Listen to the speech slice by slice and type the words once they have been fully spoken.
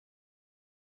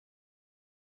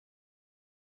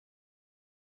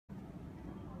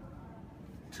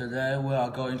Today we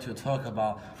are going to talk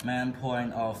about main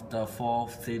point of the four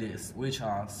cities, which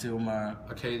are Sumer,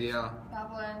 Arcadia,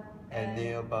 Babylon, and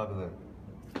Neo Babylon.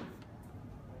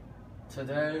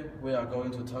 Today we are going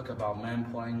to talk about main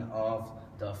point of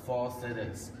the four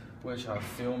cities, which are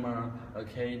Sumer,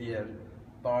 Akkadian,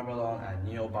 Babylon, and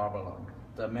Neo Babylon.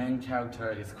 The main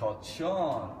character is called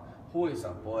Sean, who is a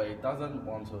boy doesn't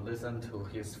want to listen to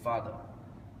his father.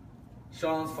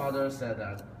 Sean's father said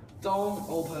that, "Don't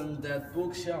open that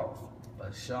bookshelf."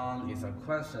 But Sean is a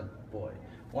question boy.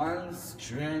 One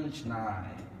strange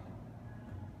night,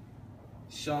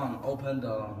 Sean opened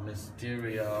the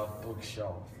mysterious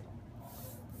bookshelf.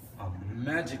 A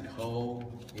magic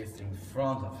hole is in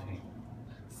front of him.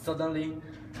 Suddenly,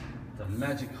 the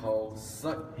magic hole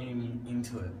sucked him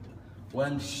into it.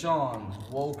 When Sean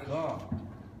woke up,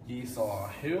 he saw a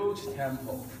huge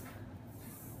temple.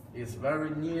 It's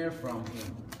very near from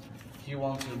him. He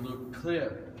wanted to look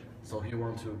clear, so he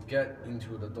wanted to get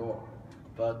into the door.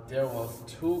 But there was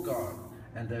two guards,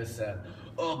 and they said,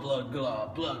 "Oh, blah,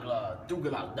 blah, blah, blah,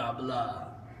 doogla, da, blah."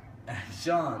 And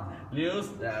Sean knew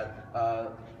that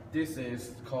this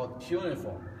is called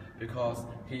uniform because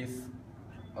his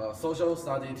social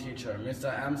study teacher, Mr.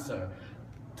 Amster,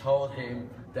 told him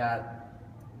that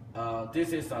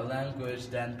this is a language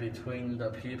then between the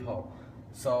people,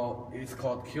 so it's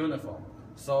called uniform.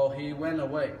 So he went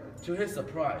away. To his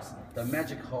surprise, the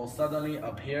magic hole suddenly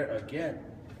appeared again.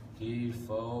 He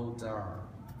fell down.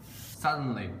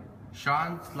 Suddenly,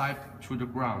 Sean slipped to the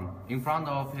ground. In front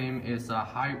of him is a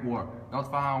high wall. Not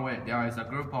far away, there is a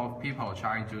group of people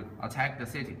trying to attack the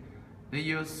city. They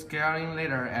use scaling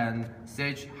ladder and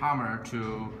siege hammer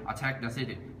to attack the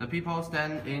city. The people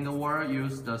stand in the wall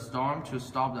use the storm to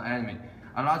stop the enemy.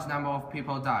 A large number of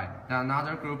people die, then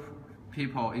another group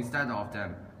people instead of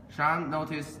them. Sean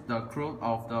noticed the crew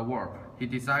of the wall. He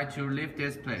decided to leave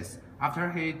this place. After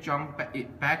he jumped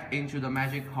back into the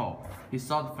magic hole, he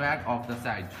saw the flag of the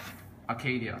siege,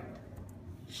 Arcadia.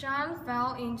 Sean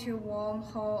fell into warm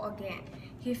hole again.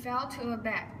 He fell to a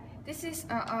bed. This is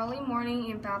an early morning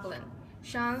in Babylon.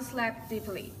 Sean slept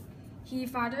deeply. His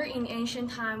father in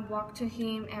ancient time walked to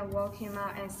him and woke him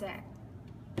up and said,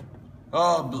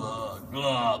 "Oh, blah,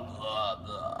 blah, blah,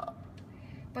 blah."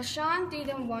 but Sean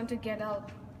didn't want to get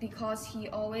up because he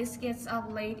always gets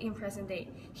up late in present day.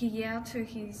 He yelled to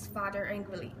his father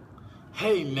angrily,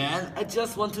 "Hey man, I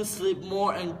just want to sleep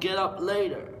more and get up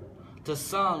later. The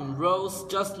sun rose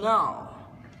just now."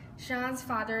 Sean's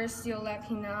father still left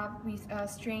him up with a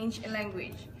strange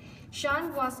language.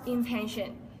 Sean was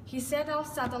impatient. He sat up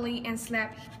suddenly and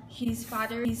slapped his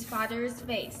father's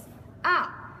face.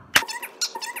 "Ah!"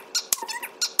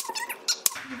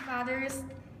 His father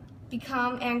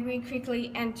became angry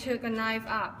quickly and took a knife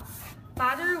up.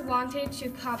 Father wanted to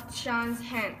cut Sean's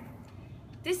hand.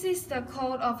 This is the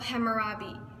code of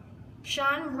Hammurabi.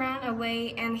 Sean ran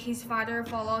away and his father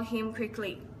followed him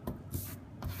quickly.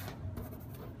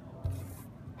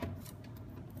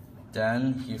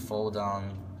 Then he fell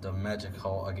down the magic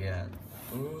hole again.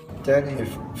 Then he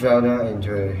fell down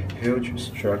into a huge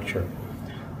structure,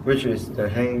 which is the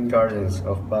Hanging Gardens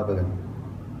of Babylon.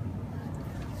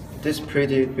 This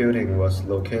pretty building was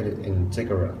located in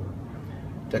Ziggurat.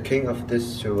 The king of this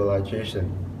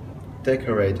civilization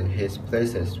decorated his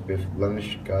places with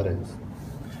lush gardens.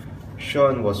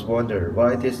 Sean was wondering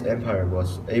why this empire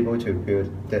was able to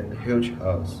build that huge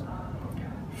house.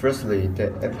 Firstly, the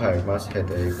empire must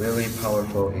have a really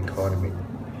powerful economy.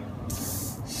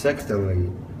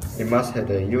 Secondly, it must have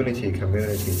a unity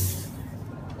community,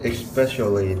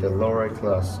 especially the lower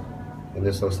class in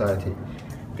the society,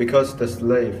 because the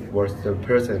slave was the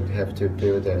person who had to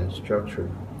build the structure.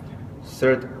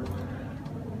 Third,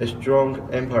 a strong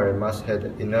empire must have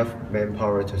enough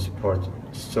manpower to support,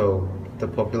 so the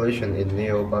population in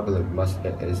Neo Babylon must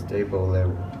have a stable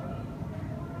level.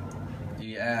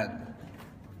 The end.